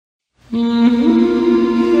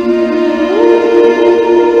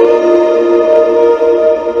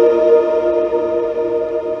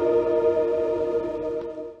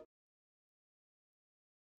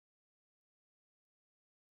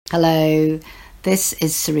Hello, this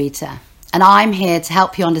is Sarita, and I'm here to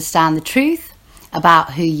help you understand the truth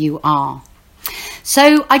about who you are.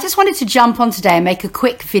 So I just wanted to jump on today and make a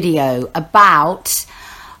quick video about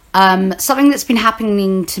something that's been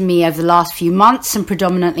happening to me over the last few months, and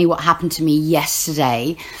predominantly what happened to me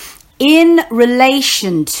yesterday in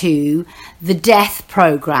relation to the death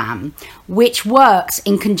program, which works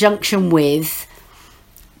in conjunction with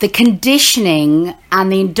the conditioning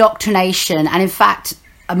and the indoctrination, and in fact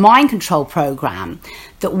a mind control program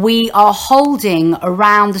that we are holding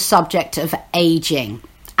around the subject of aging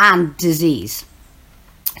and disease.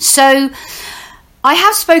 So I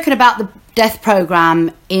have spoken about the death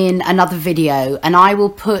program in another video, and I will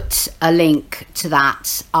put a link to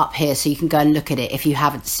that up here so you can go and look at it if you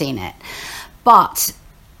haven't seen it. But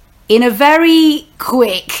in a very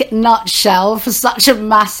quick nutshell for such a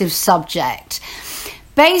massive subject,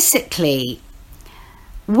 basically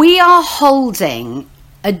we are holding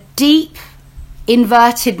a deep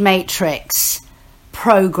inverted matrix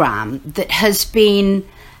program that has been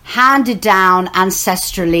handed down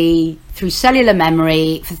ancestrally through cellular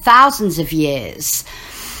memory for thousands of years,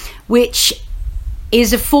 which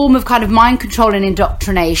is a form of kind of mind control and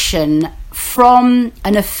indoctrination from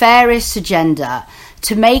a nefarious agenda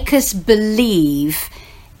to make us believe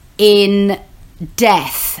in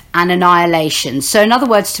death and annihilation. So in other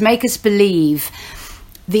words, to make us believe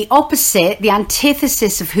the opposite, the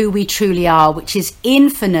antithesis of who we truly are, which is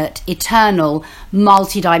infinite, eternal,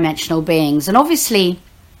 multidimensional beings. And obviously,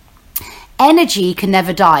 energy can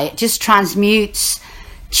never die. It just transmutes,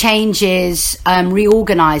 changes,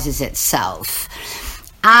 reorganizes itself.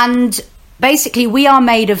 And basically, we are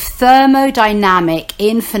made of thermodynamic,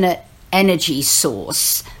 infinite energy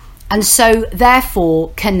source, and so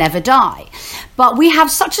therefore can never die. But we have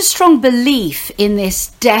such a strong belief in this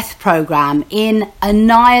death program, in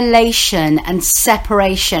annihilation and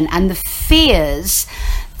separation and the fears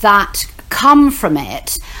that come from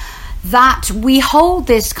it, that we hold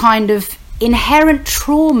this kind of inherent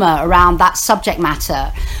trauma around that subject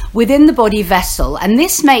matter within the body vessel. And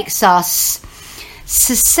this makes us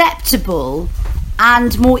susceptible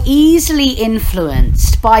and more easily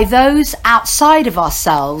influenced by those outside of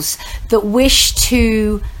ourselves that wish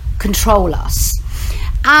to control us.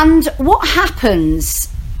 And what happens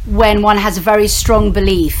when one has a very strong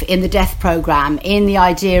belief in the death program, in the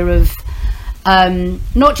idea of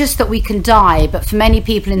not just that we can die, but for many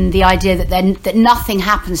people in the idea that nothing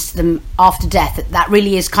happens to them after death, that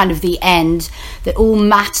really is kind of the end, that all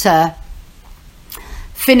matter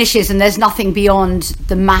finishes and there's nothing beyond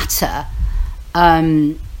the matter.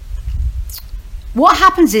 What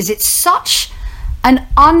happens is it's such an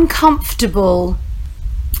uncomfortable,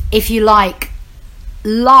 if you like,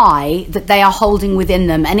 lie that they are holding within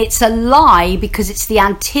them, and it's a lie because it's the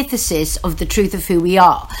antithesis of the truth of who we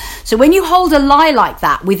are. So when you hold a lie like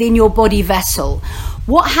that within your body vessel,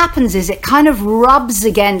 what happens is it kind of rubs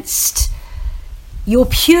against your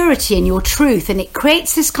purity and your truth, and it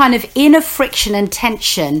creates this kind of inner friction and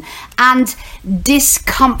tension and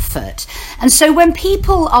discomfort. And so when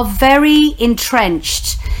people are very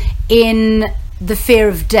entrenched in the fear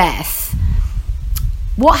of death,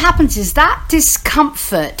 what happens is that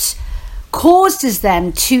discomfort causes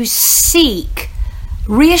them to seek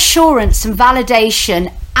reassurance and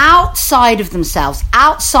validation outside of themselves,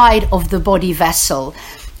 outside of the body vessel,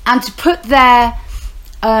 and to put their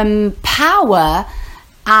power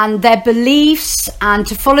and their beliefs and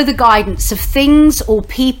to follow the guidance of things or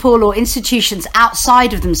people or institutions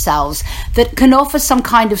outside of themselves that can offer some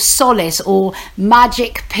kind of solace or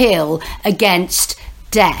magic pill against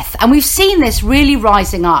death. And we've seen this really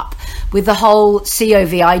rising up with the whole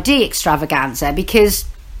COVID extravaganza, because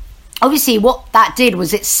obviously what that did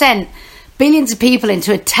was it sent billions of people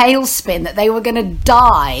into a tailspin that they were going to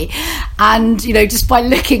die, and you know, just by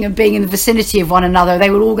looking and being in the vicinity of one another, they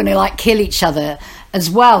were all going to like kill each other as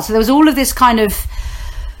well. So there was all of this kind of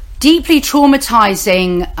deeply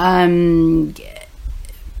traumatizing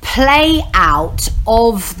play out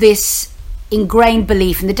of this ingrained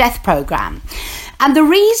belief in the death program. And the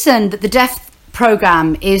reason that the death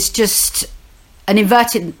program is just an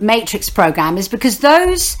inverted matrix program is because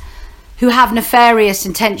those who have nefarious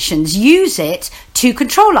intentions use it to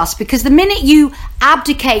control us. Because the minute you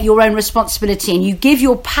abdicate your own responsibility and you give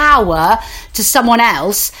your power to someone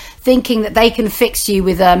else, thinking that they can fix you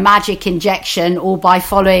with a magic injection or by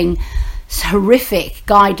following horrific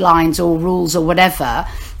guidelines or rules or whatever,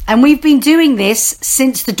 and we've been doing this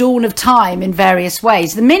since the dawn of time in various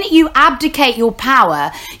ways, the minute you abdicate your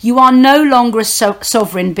power, you are no longer a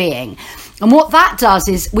sovereign being. And what that does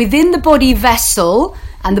is, within the body vessel,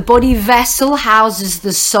 and the body vessel houses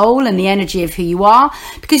the soul and the energy of who you are.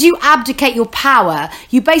 Because you abdicate your power,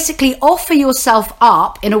 you basically offer yourself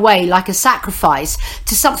up in a way like a sacrifice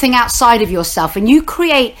to something outside of yourself, and you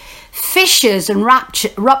create fissures and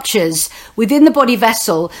ruptures within the body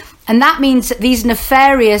vessel. And that means that these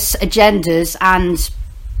nefarious agendas and,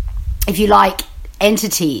 if you like,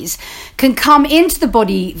 entities can come into the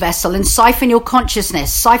body vessel and siphon your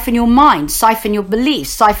consciousness, siphon your mind, siphon your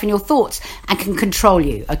beliefs, siphon your thoughts, and can control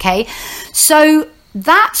you. Okay, so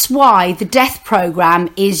that's why the death program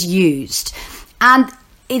is used. And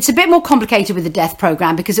it's a bit more complicated with the death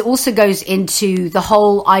program because it also goes into the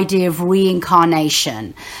whole idea of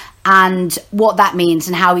reincarnation and what that means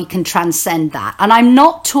and how we can transcend that. And I'm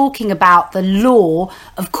not talking about the law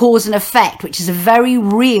of cause and effect, which is a very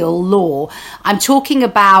real law. I'm talking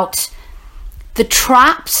about the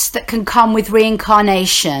traps that can come with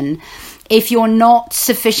reincarnation if you're not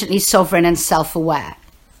sufficiently sovereign and self-aware.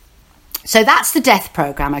 So that's the death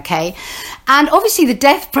program, okay? And obviously the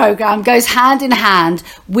death program goes hand in hand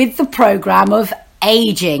with the program of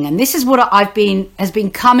aging, and this is what has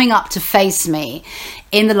been coming up to face me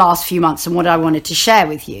in the last few months and what I wanted to share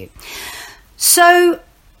with you. So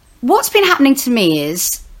what's been happening to me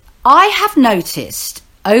is I have noticed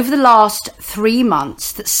over the last 3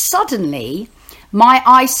 months that suddenly my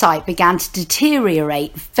eyesight began to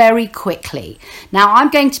deteriorate very quickly. Now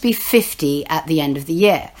I'm going to be 50 at the end of the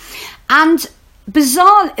year, and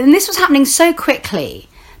this was happening so quickly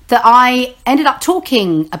that I ended up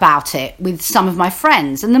talking about it with some of my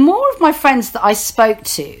friends. And the more of my friends that I spoke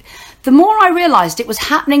to, the more I realized it was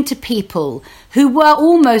happening to people who were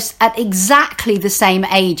almost at exactly the same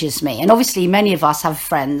age as me. And obviously many of us have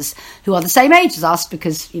friends who are the same age as us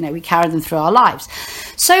because, we carry them through our lives.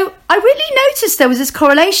 So I really noticed there was this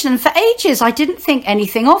correlation. And for ages, I didn't think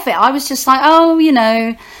anything of it. I was just like,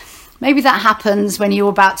 maybe that happens when you're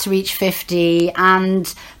about to reach 50,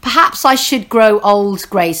 and perhaps I should grow old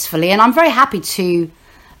gracefully. And I'm very happy to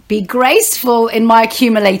be graceful in my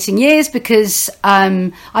accumulating years because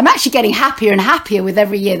I'm actually getting happier and happier with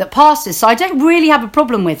every year that passes. So I don't really have a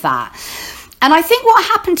problem with that. And I think what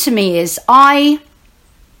happened to me is I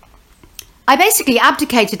basically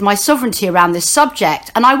abdicated my sovereignty around this subject,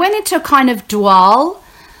 and I went into a kind of dual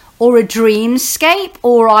or a dreamscape,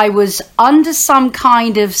 or I was under some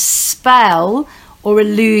kind of spell or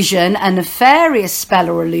illusion, a nefarious spell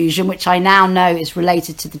or illusion, which I now know is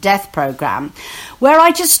related to the death program, where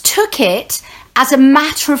I just took it as a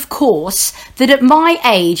matter of course that at my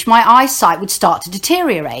age, my eyesight would start to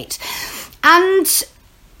deteriorate. And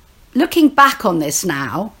looking back on this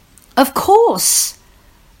now, of course,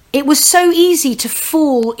 it was so easy to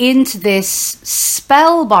fall into this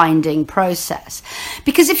spellbinding process.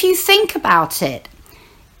 Because if you think about it,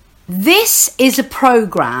 this is a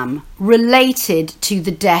program related to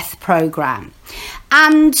the death program.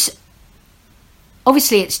 And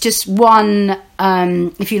obviously it's just one,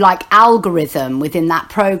 if you like, algorithm within that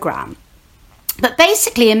program. But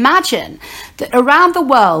basically imagine that around the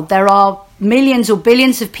world there are millions or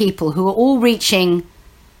billions of people who are all reaching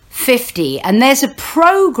 50, and there's a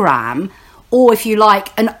program, or if you like,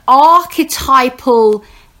 an archetypal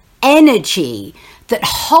energy that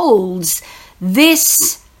holds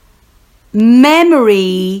this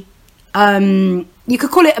memory, you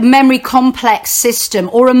could call it a memory complex system,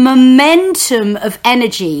 or a momentum of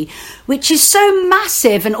energy, which is so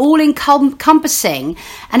massive and all-encompassing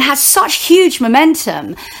and has such huge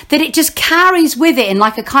momentum that it just carries with it in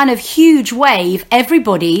like a kind of huge wave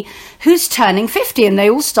everybody who's turning 50, and they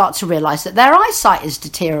all start to realize that their eyesight is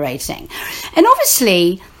deteriorating. And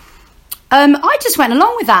obviously I just went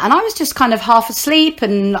along with that, and I was just kind of half asleep,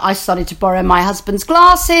 and I started to borrow my husband's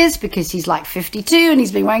glasses because he's like 52 and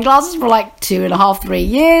he's been wearing glasses for like 2.5, 3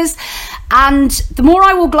 years. And the more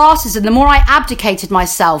I wore glasses and the more I abdicated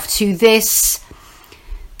myself to this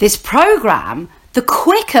program, the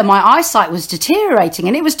quicker my eyesight was deteriorating,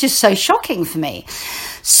 and it was just so shocking for me.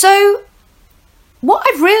 So what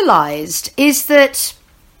I've realized is that,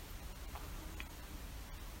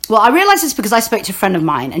 I realized this because I spoke to a friend of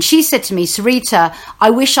mine, and she said to me, Sarita, I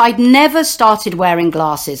wish I'd never started wearing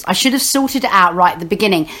glasses. I should have sorted it out right at the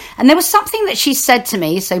beginning. And there was something that she said to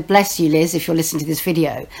me, so bless you, Liz, if you're listening to this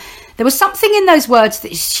video. There was something in those words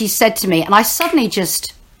that she said to me, and I suddenly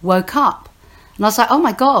just woke up. And I was like, oh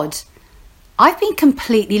my God, I've been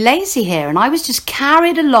completely lazy here. And I was just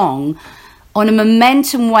carried along on a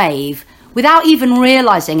momentum wave without even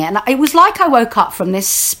realizing it. And it was like I woke up from this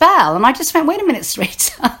spell, and I just went, wait a minute,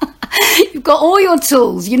 Sarita. You've got all your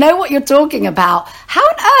tools. You know what you're talking about. How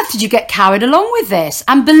on earth did you get carried along with this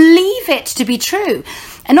and believe it to be true?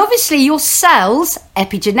 And obviously your cells,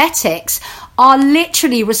 epigenetics, are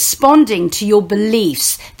literally responding to your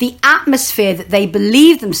beliefs, the atmosphere that they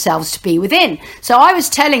believe themselves to be within. So I was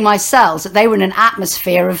telling my cells that they were in an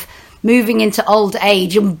atmosphere of moving into old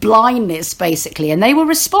age and blindness, basically, and they were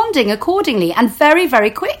responding accordingly, and very,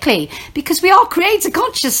 very quickly, because we are creator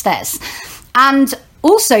consciousness. And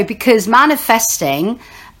also because manifesting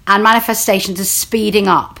and manifestations are speeding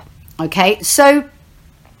up. Okay, so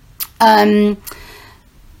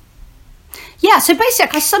so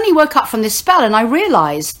basically I suddenly woke up from this spell and I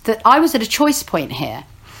realized that I was at a choice point here.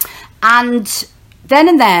 And then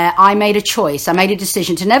and there, I made a choice. I made a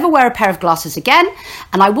decision to never wear a pair of glasses again.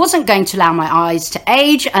 And I wasn't going to allow my eyes to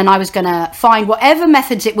age. And I was going to find whatever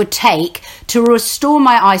methods it would take to restore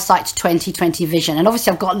my eyesight to 20/20 vision. And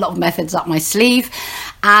obviously, I've got a lot of methods up my sleeve.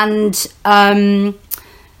 And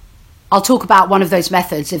I'll talk about one of those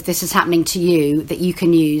methods, if this is happening to you, that you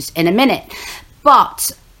can use in a minute.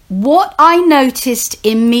 But what I noticed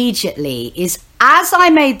immediately is, as I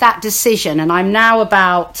made that decision, and I'm now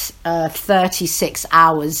about 36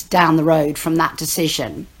 hours down the road from that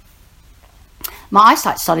decision, my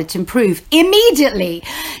eyesight started to improve immediately,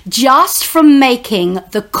 just from making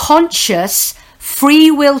the conscious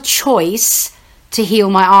free will choice to heal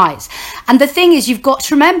my eyes. And the thing is, you've got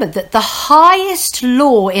to remember that the highest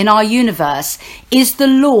law in our universe is the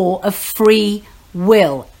law of free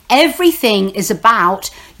will. Everything is about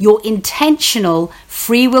your intentional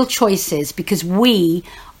free will choices, because we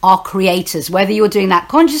are creators. Whether you're doing that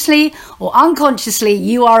consciously or unconsciously,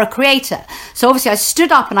 you are a creator. So obviously I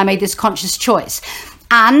stood up and I made this conscious choice.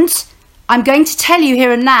 And I'm going to tell you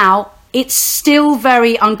here and now, it's still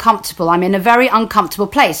very uncomfortable. I'm in a very uncomfortable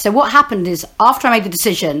place. So what happened is, after I made the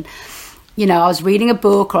decision, I was reading a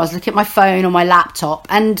book, or I was looking at my phone or my laptop,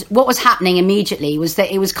 and what was happening immediately was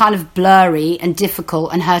that it was kind of blurry and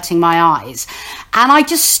difficult and hurting my eyes. And I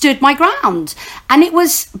just stood my ground, and it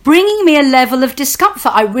was bringing me a level of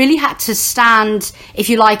discomfort. I really had to stand, if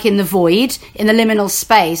you like, in the void, in the liminal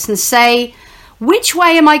space, and say, which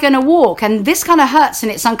way am I going to walk? And this kind of hurts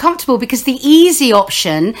and it's uncomfortable, because the easy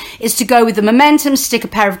option is to go with the momentum, stick a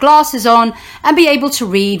pair of glasses on and be able to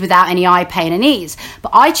read without any eye pain and ease.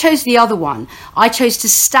 But I chose the other one. I chose to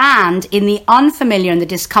stand in the unfamiliar and the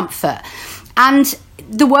discomfort. And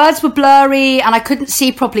the words were blurry and I couldn't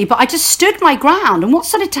see properly, but I just stood my ground. And what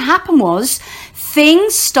started to happen was,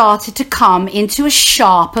 things started to come into a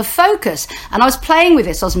sharper focus. And I was playing with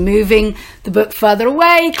this. I was moving the book further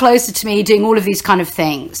away, closer to me, doing all of these kind of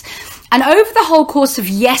things. And over the whole course of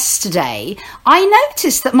yesterday, I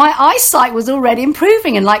noticed that my eyesight was already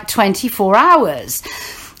improving in like 24 hours.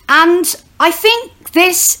 And I think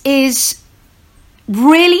this is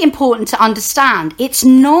really important to understand. It's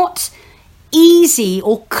not easy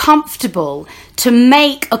or comfortable to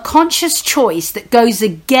make a conscious choice that goes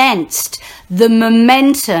against the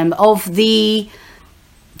momentum of the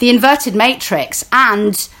inverted matrix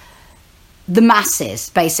and the masses,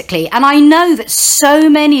 basically. And I know that so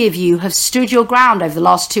many of you have stood your ground over the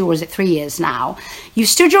last 2 or is it 3 years now. You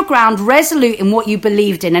stood your ground resolute in what you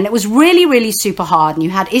believed in, and it was really, really super hard, and you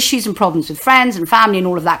had issues and problems with friends and family and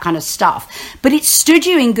all of that kind of stuff. But it stood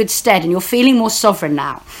you in good stead, and you're feeling more sovereign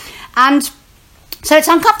now. And so it's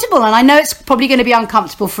uncomfortable, and I know it's probably going to be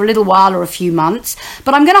uncomfortable for a little while or a few months,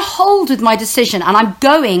 but I'm going to hold with my decision, and I'm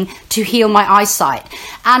going to heal my eyesight.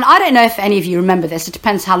 And I don't know if any of you remember this. It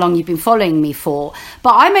depends how long you've been following me for.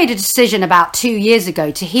 But I made a decision about 2 years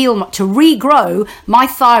ago to regrow my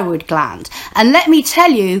thyroid gland. And let me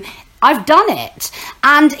tell you, I've done it.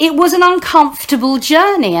 And it was an uncomfortable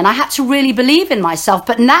journey, and I had to really believe in myself.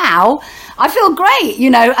 But now I feel great,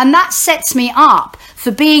 and that sets me up for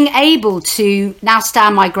being able to now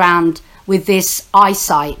stand my ground with this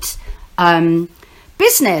eyesight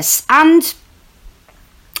business. And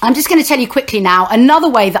I'm just going to tell you quickly now, another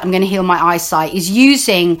way that I'm going to heal my eyesight is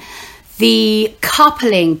using the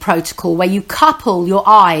coupling protocol, where you couple your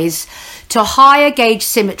eyes to a higher gauge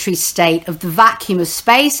symmetry state of the vacuum of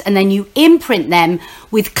space, and then you imprint them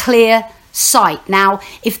with clear sight. Now,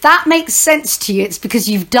 if that makes sense to you, it's because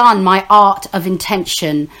you've done my Art of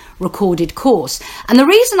Intention recorded course. And the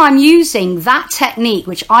reason I'm using that technique,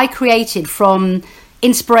 which I created from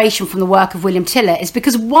inspiration from the work of William Tiller, is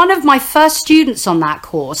because one of my first students on that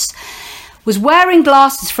course was wearing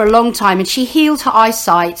glasses for a long time, and she healed her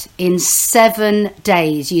eyesight in 7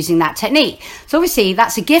 days using that technique. So obviously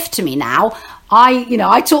that's a gift to me now.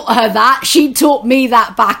 I taught her that, she taught me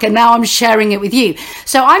that back, and now I'm sharing it with you.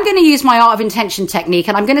 So I'm going to use my Art of Intention technique,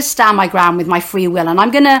 and I'm going to stand my ground with my free will, and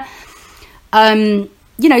I'm going to,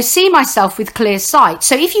 see myself with clear sight.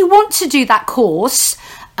 So if you want to do that course,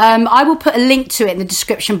 I will put a link to it in the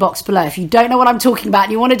description box below. If you don't know what I'm talking about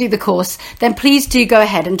and you want to do the course, then please do go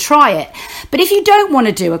ahead and try it. But if you don't want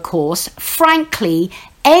to do a course, frankly,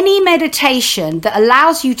 any meditation that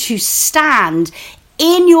allows you to stand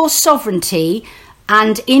in your sovereignty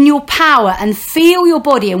and in your power and feel your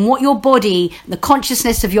body and what your body, the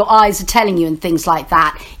consciousness of your eyes are telling you and things like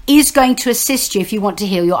that, is going to assist you if you want to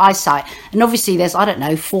heal your eyesight. And obviously there's,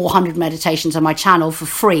 400 meditations on my channel for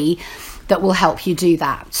free that will help you do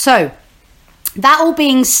that. So that all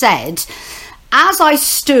being said, as I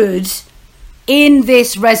stood in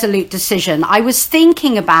this resolute decision, I was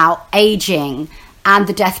thinking about aging and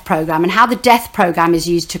the death program and how the death program is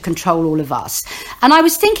used to control all of us. And I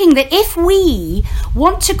was thinking that if we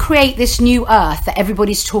want to create this new earth that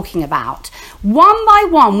everybody's talking about, one by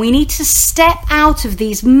one, we need to step out of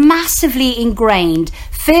these massively ingrained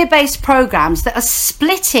fear-based programs that are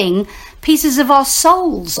splitting pieces of our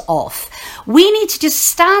souls off. We need to just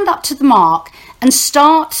stand up to the mark and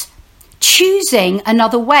start choosing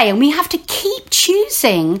another way. And we have to keep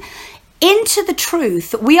choosing into the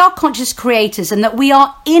truth that we are conscious creators and that we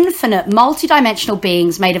are infinite, multidimensional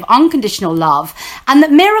beings made of unconditional love, and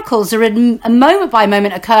that miracles are a moment by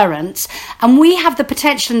moment occurrence, and we have the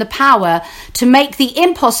potential and the power to make the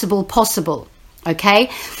impossible possible.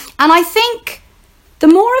 Okay? And I think the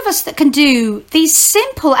more of us that can do these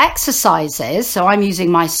simple exercises, so I'm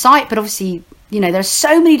using my sight, but obviously, there are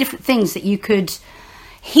so many different things that you could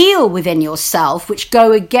heal within yourself which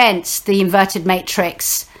go against the inverted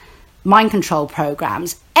matrix mind control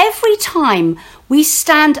programs. Every time we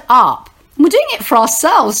stand up, and we're doing it for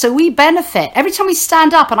ourselves, so we benefit. Every time we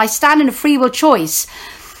stand up, and I stand in a free will choice,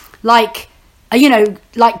 like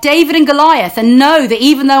David and Goliath, and know that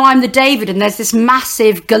even though I'm the David and there's this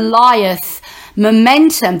massive Goliath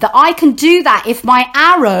momentum, that I can do that if my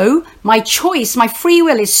arrow, my choice, my free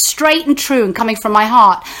will is straight and true and coming from my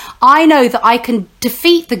heart. I know that I can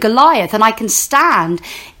defeat the Goliath and I can stand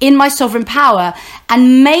in my sovereign power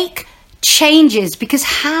and make changes, because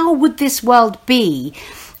how would this world be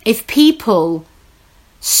if people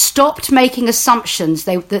stopped making assumptions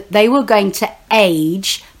that they were going to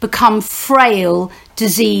age, become frail,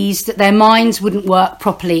 diseased, that their minds wouldn't work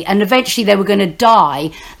properly, and eventually they were going to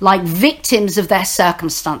die like victims of their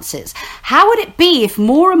circumstances? How would it be if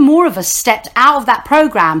more and more of us stepped out of that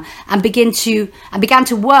program and began to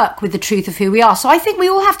work with the truth of who we are? So I think we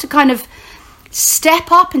all have to kind of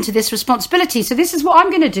step up into this responsibility. So this is what I'm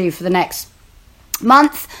going to do for the next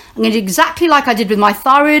month. I'm going to do exactly like I did with my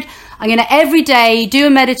thyroid. I'm going to every day do a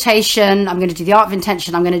meditation. I'm going to do the art of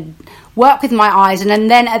intention. I'm going to work with my eyes. And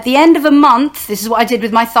then at the end of a month, this is what I did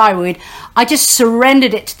with my thyroid, I just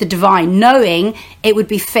surrendered it to the divine, knowing it would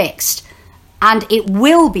be fixed. And it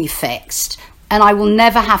will be fixed. And I will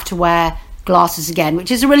never have to wear glasses again,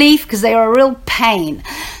 which is a relief because they are a real pain.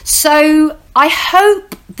 So I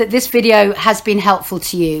hope that this video has been helpful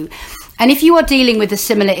to you. And if you are dealing with a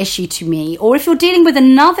similar issue to me, or if you're dealing with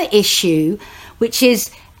another issue, which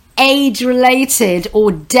is age-related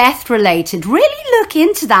or death-related, really look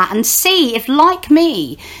into that and see if, like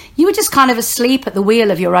me, you were just kind of asleep at the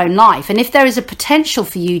wheel of your own life. And if there is a potential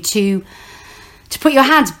for you to put your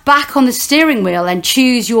hands back on the steering wheel and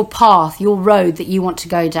choose your path, your road that you want to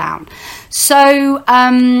go down. So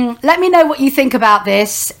let me know what you think about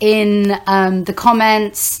this in the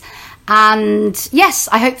comments. And yes,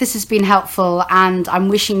 I hope this has been helpful, and I'm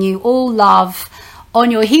wishing you all love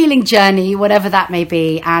on your healing journey, whatever that may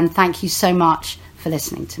be. And thank you so much for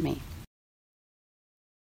listening to me.